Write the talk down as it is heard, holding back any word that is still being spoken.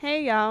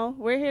Hey y'all,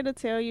 we're here to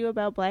tell you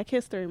about Black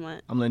History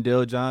Month. I'm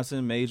Lindell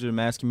Johnson, major in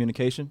mass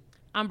communication.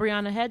 I'm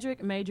Brianna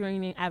Hedrick,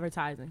 majoring in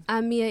advertising.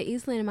 I'm Mia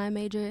Eastland, and my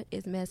major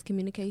is mass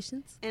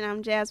communications. And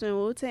I'm Jasmine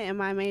Wooten, and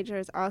my major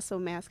is also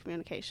mass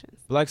communications.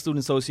 Black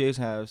Student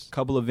Association has a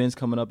couple events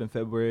coming up in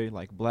February,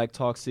 like Black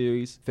Talk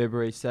Series,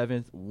 February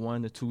 7th,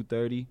 1 to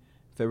 2:30.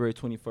 February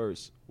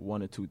 21st,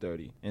 1 to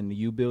 2:30 in the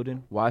U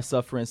Building. Why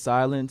Suffer in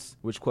Silence,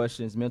 which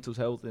questions mental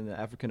health in the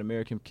African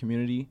American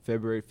community,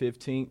 February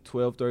 15th,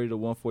 12:30 to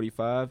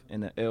 1:45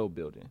 in the L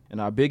Building.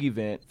 And our big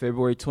event,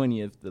 February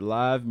 20th, the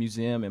Live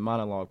Museum and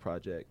Monologue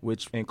Project,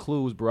 which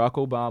includes Barack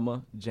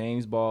Obama,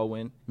 James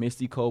Baldwin,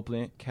 Misty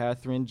Copeland,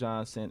 Katherine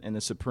Johnson, and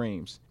the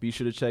Supremes. Be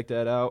sure to check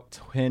that out,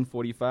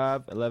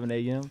 10:45, 11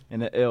 a.m.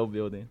 in the L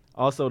Building.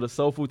 Also, the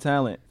Soulful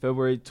Talent,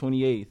 February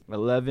 28th,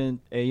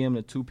 11 a.m.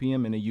 to 2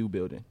 p.m. in the U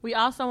Building. We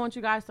also want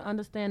you guys to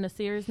understand the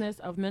seriousness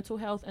of mental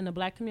health in the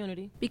Black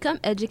community.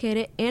 Become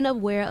educated and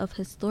aware of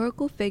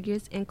historical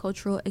figures and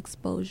cultural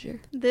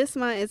exposure. This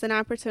month is an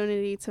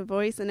opportunity to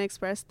voice and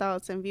express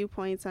thoughts and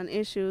viewpoints on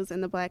issues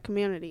in the Black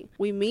community.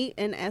 We meet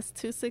in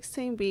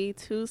S216B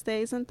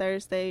Tuesdays and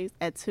Thursdays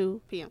at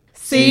 2 p.m.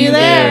 See you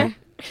there.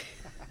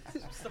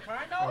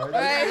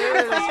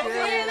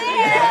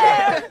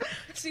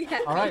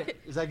 All right,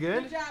 is that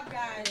good? Good job,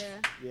 guys.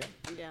 Yeah.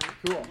 Yeah.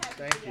 Cool.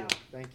 Thank you. Thank you.